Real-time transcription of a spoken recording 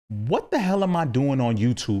what the hell am I doing on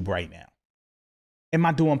YouTube right now? Am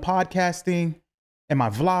I doing podcasting? Am I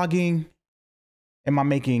vlogging? Am I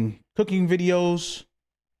making cooking videos?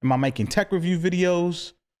 Am I making tech review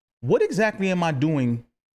videos? What exactly am I doing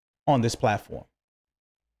on this platform?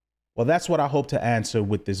 Well, that's what I hope to answer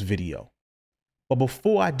with this video. But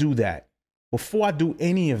before I do that, before I do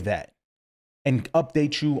any of that and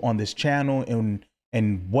update you on this channel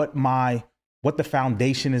and what the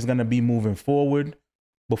foundation is going to be moving forward,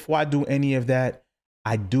 before I do any of that,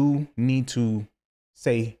 I do need to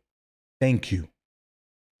say thank you.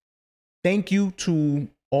 Thank you to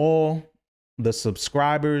all the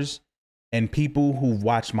subscribers and people who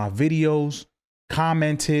watched my videos,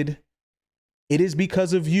 commented. It is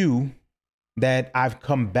because of you that I've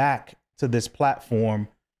come back to this platform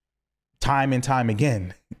time and time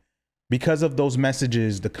again. Because of those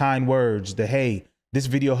messages, the kind words, the hey, this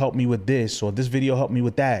video helped me with this, or this video helped me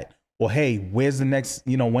with that, or hey, when's the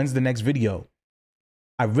next video?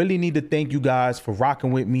 I really need to thank you guys for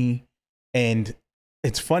rocking with me. And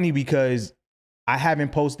it's funny because I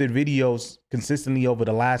haven't posted videos consistently over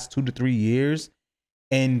the last 2 to 3 years,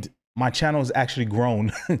 and my channel has actually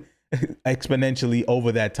grown exponentially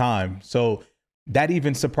over that time. So that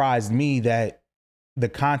even surprised me, that the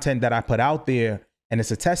content that I put out there, and it's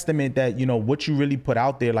a testament that, you know, what you really put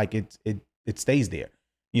out there, like it stays there.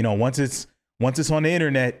 You know, once it's on the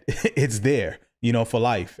internet, it's there, you know, for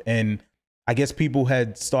life. And I guess people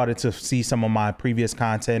had started to see some of my previous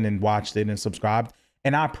content and watched it and subscribed.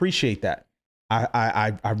 And I appreciate that.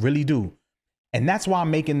 I really do. And that's why I'm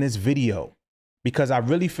making this video, because I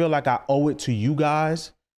really feel like I owe it to you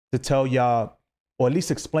guys to tell y'all, or at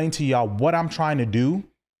least explain to y'all what I'm trying to do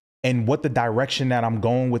and what the direction that I'm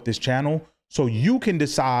going with this channel. So you can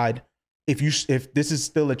decide if this is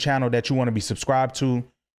still a channel that you want to be subscribed to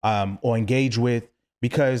or engage with,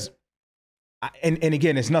 because and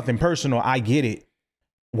again, it's nothing personal. I get it.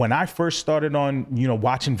 When I first started on, you know,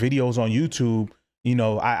 watching videos on YouTube, you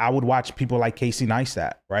know, I would watch people like Casey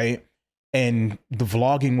Neistat, right? And the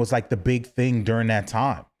vlogging was like the big thing during that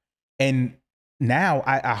time. And now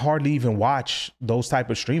I hardly even watch those type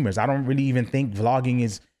of streamers. I don't really even think vlogging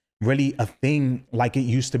is really a thing like it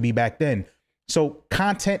used to be back then. So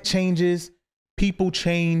content changes, people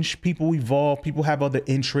change, people evolve, people have other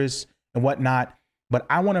interests and whatnot. But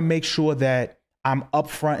I want to make sure that I'm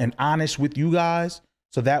upfront and honest with you guys,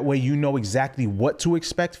 so that way you know exactly what to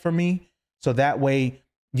expect from me. So that way,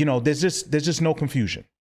 you know, there's just no confusion,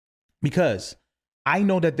 because I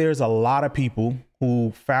know that there's a lot of people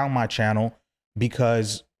who found my channel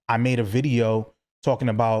because I made a video talking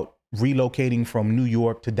about relocating from New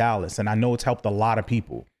York to Dallas. And I know it's helped a lot of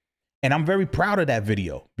people. And I'm very proud of that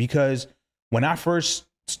video, because when I first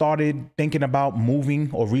started thinking about moving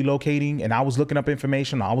or relocating, and I was looking up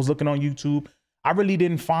information, I was looking on YouTube, I really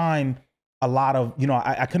didn't find a lot of, you know,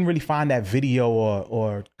 I couldn't really find that video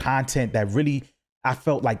or content that really I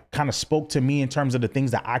felt like kind of spoke to me in terms of the things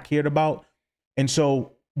that I cared about. And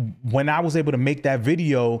so when I was able to make that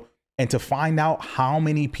video and to find out how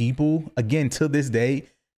many people, again, to this day,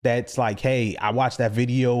 that's like, hey, I watched that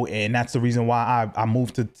video and that's the reason why I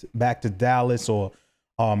moved back to Dallas, or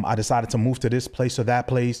I decided to move to this place or that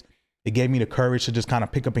place. It gave me the courage to just kind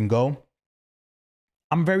of pick up and go.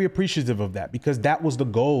 I'm very appreciative of that, because that was the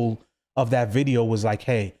goal of that video, was like,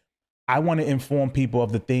 hey, I want to inform people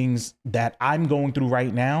of the things that I'm going through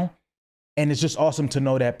right now. And it's just awesome to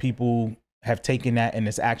know that people have taken that and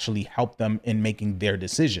it's actually helped them in making their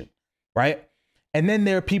decision, right? And then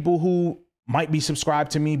there are people who might be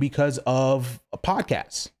subscribed to me because of a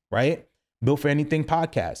podcast, right? Built for Anything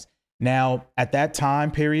podcast. Now, at that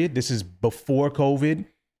time period, this is before COVID,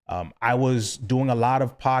 I was doing a lot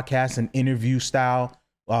of podcasts and interview style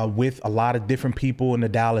with a lot of different people in the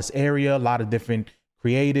Dallas area, a lot of different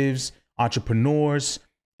creatives, entrepreneurs.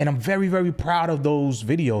 And I'm very, very proud of those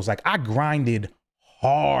videos. Like, I grinded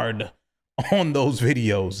hard on those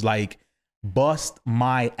videos, like bust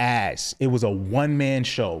my ass. It was a one-man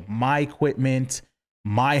show, my equipment,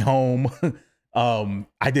 my home.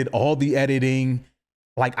 I did all the editing.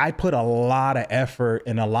 Like, I put a lot of effort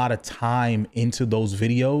and a lot of time into those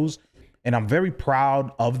videos, and I'm very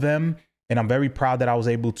proud of them. And I'm very proud that I was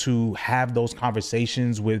able to have those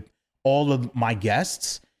conversations with all of my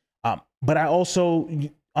guests. But I also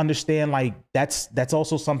understand, like, that's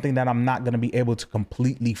also something that I'm not going to be able to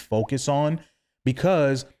completely focus on,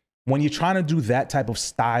 because when you're trying to do that type of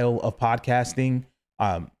style of podcasting,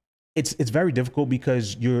 it's very difficult,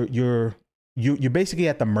 because you're basically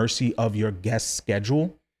at the mercy of your guest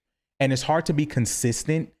schedule. And it's hard to be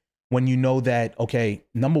consistent when you know that, okay,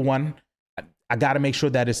 number one, I got to make sure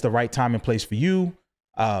that it's the right time and place for you.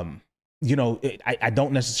 I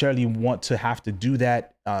don't necessarily want to have to do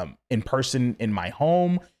that in person in my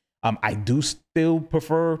home. I do still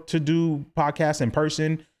prefer to do podcasts in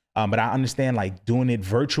person, but I understand like doing it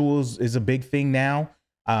virtual is a big thing now.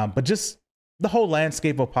 But just the whole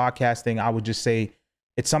landscape of podcasting, I would just say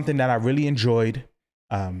it's something that I really enjoyed.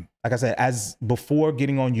 Like I said, as before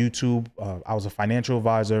getting on YouTube, I was a financial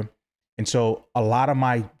advisor. And so a lot of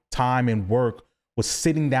my time and work was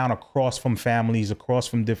sitting down across from families, across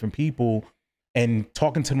from different people, and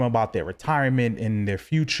talking to them about their retirement and their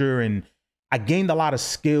future. And I gained a lot of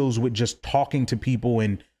skills with just talking to people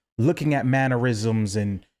and looking at mannerisms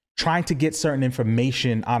and trying to get certain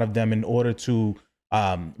information out of them in order to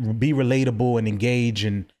be relatable and engage.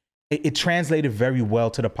 And it translated very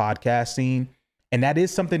well to the podcast scene. And that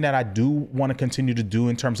is something that I do want to continue to do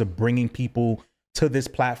in terms of bringing people to this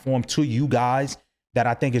platform, to you guys, that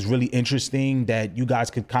I think is really interesting, that you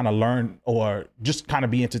guys could kind of learn or just kind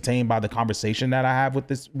of be entertained by the conversation that I have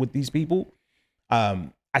with these people. I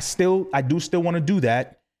do still want to do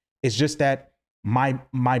that. It's just that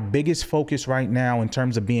my biggest focus right now in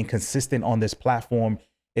terms of being consistent on this platform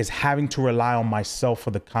is having to rely on myself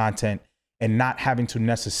for the content and not having to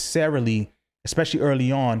necessarily, especially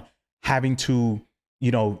early on, having to,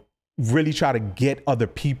 really try to get other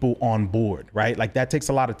people on board, right? Like that takes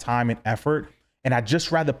a lot of time and effort. And I'd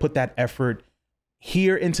just rather put that effort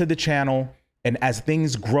here into the channel. And as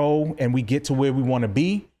things grow and we get to where we want to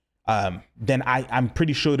be, then I'm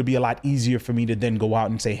pretty sure it'll be a lot easier for me to then go out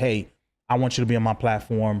and say, hey, I want you to be on my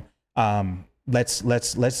platform.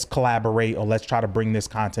 Let's collaborate, or let's try to bring this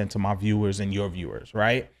content to my viewers and your viewers,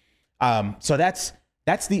 right? So that's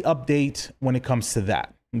the update when it comes to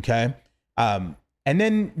that. Okay. And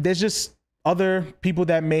then there's just other people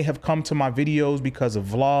that may have come to my videos because of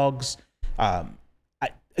vlogs.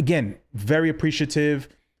 Again, very appreciative.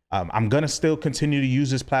 I'm going to still continue to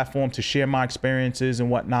use this platform to share my experiences and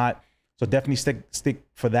whatnot. So definitely stick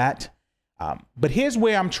for that. But here's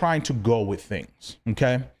where I'm trying to go with things.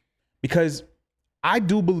 Okay. Because I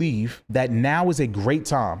do believe that now is a great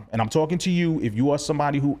time. And I'm talking to you if you are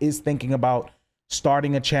somebody who is thinking about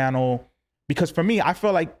starting a channel, because for me, I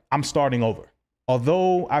feel like I'm starting over.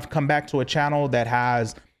 Although I've come back to a channel that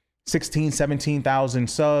has 16, 17,000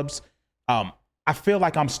 subs, I feel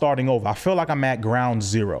like I'm starting over. I feel like I'm at ground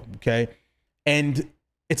zero. Okay. And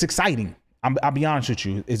it's exciting. I'll be honest with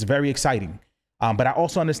you. It's very exciting. But I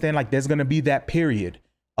also understand like there's going to be that period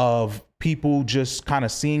of people just kind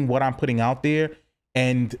of seeing what I'm putting out there.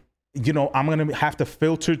 And, I'm going to have to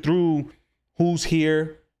filter through who's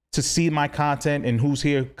here to see my content and who's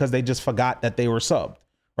here because they just forgot that they were subbed.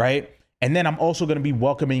 Right. And then I'm also going to be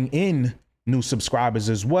welcoming in new subscribers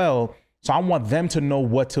as well. So I want them to know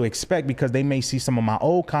what to expect, because they may see some of my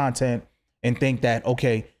old content and think that,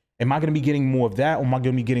 okay, am I going to be getting more of that, or am I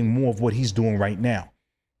going to be getting more of what he's doing right now?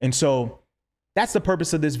 And so that's the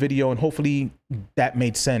purpose of this video. And hopefully that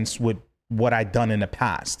made sense with what I've done in the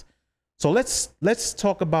past. So let's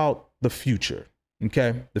talk about the future.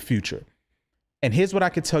 Okay. The future. And here's what I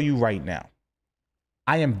could tell you right now.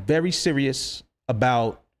 I am very serious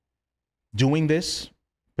about doing this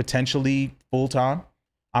potentially full time.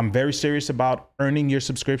 I'm very serious about earning your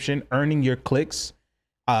subscription, earning your clicks.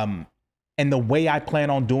 And the way I plan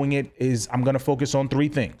on doing it is I'm going to focus on three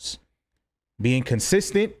things: being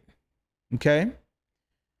consistent, okay,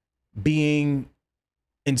 being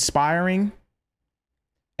inspiring,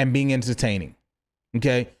 and being entertaining.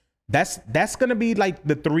 Okay. That's going to be like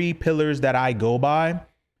the three pillars that I go by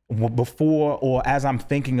before, or as I'm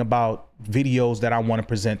thinking about videos that I want to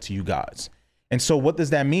present to you guys. And so what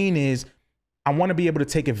does that mean is I want to be able to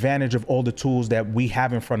take advantage of all the tools that we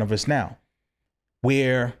have in front of us now,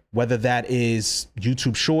 whether that is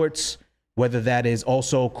YouTube Shorts, whether that is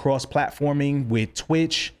also cross-platforming with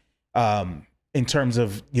Twitch, in terms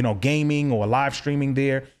of, gaming or live streaming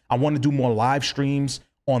there. I want to do more live streams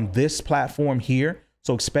on this platform here.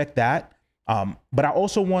 So expect that. But I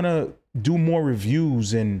also want to do more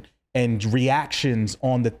reviews and reactions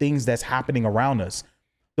on the things that's happening around us.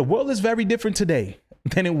 The world is very different today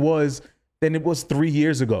than it was 3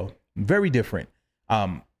 years ago. Very different.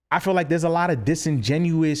 I feel like there's a lot of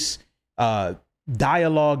disingenuous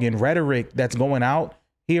dialogue and rhetoric that's going out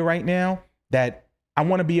here right now, that I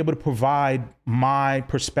want to be able to provide my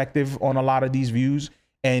perspective on a lot of these views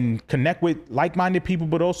and connect with like-minded people,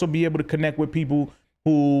 but also be able to connect with people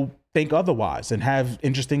who think otherwise and have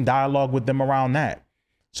interesting dialogue with them around that.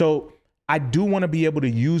 So I do want to be able to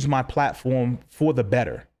use my platform for the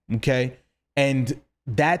better. Okay. And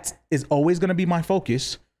that is always going to be my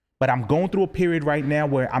focus, but I'm going through a period right now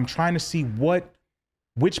where I'm trying to see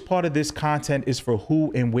which part of this content is for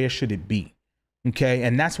who and where should it be. Okay.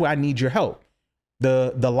 And that's where I need your help.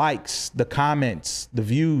 The likes, the comments, the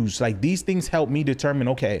views, like these things help me determine,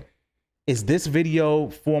 okay, is this video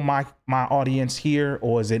for my audience here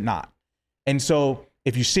or is it not? And so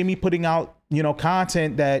if you see me putting out,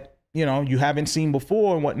 content that, you haven't seen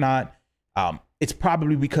before and whatnot, it's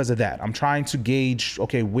probably because of that. I'm trying to gauge,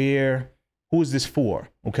 okay, who is this for?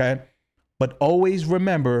 Okay. But always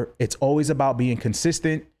remember, it's always about being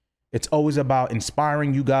consistent. It's always about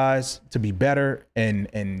inspiring you guys to be better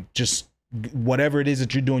and just whatever it is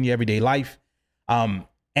that you do in your everyday life.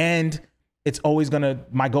 And it's always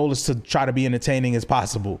my goal is to try to be entertaining as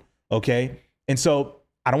possible. Okay. And so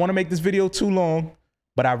I don't want to make this video too long,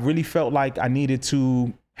 but I really felt like I needed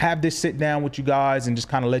to have this sit down with you guys and just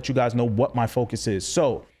kind of let you guys know what my focus is.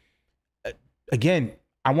 So again,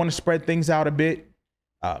 I want to spread things out a bit.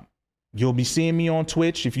 You'll be seeing me on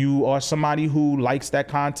Twitch. If you are somebody who likes that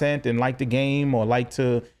content and like the game or like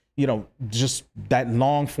to, just that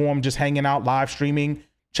long form, just hanging out, live streaming,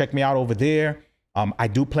 check me out over there. I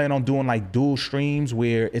do plan on doing like dual streams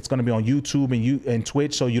where it's going to be on YouTube and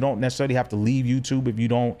Twitch. So you don't necessarily have to leave YouTube if you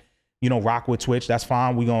don't, rock with Twitch. That's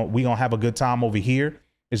fine. We're going to have a good time over here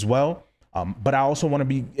as well. But I also want to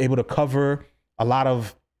be able to cover a lot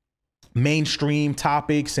of mainstream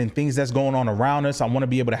topics and things that's going on around us. I want to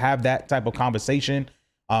be able to have that type of conversation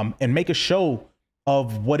and make a show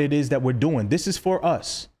of what it is that we're doing. This is for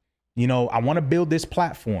us. I want to build this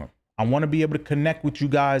platform. I want to be able to connect with you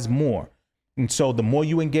guys more. And so the more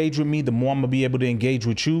you engage with me, the more I'm gonna be able to engage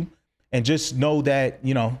with you. And just know that,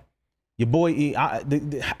 your boy,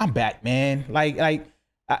 I'm back, man.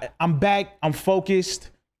 I'm back. I'm focused.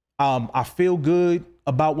 I feel good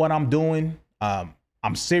about what I'm doing.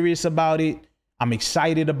 I'm serious about it. I'm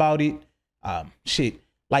excited about it. Shit.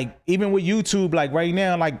 Like even with YouTube, like right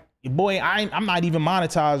now, like your boy, I'm not even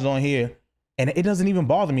monetized on here. And it doesn't even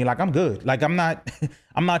bother me. Like I'm good. Like I'm not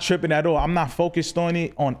tripping at all. I'm not focused on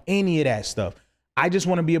it, on any of that stuff. I just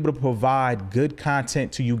want to be able to provide good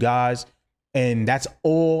content to you guys. And that's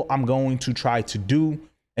all I'm going to try to do.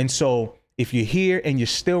 And so if you're here and you're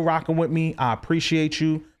still rocking with me, I appreciate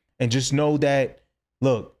you. And just know that,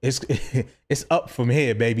 look, it's up from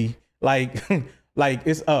here, baby. Like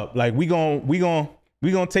it's up. Like we gonna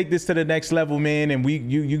take this to the next level, man. And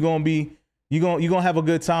you're gonna have a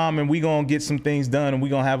good time, and we gonna get some things done, and we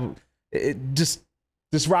gonna have just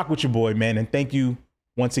rock with your boy, man. And thank you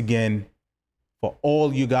once again for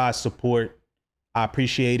all you guys' support. I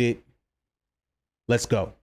appreciate it. Let's go.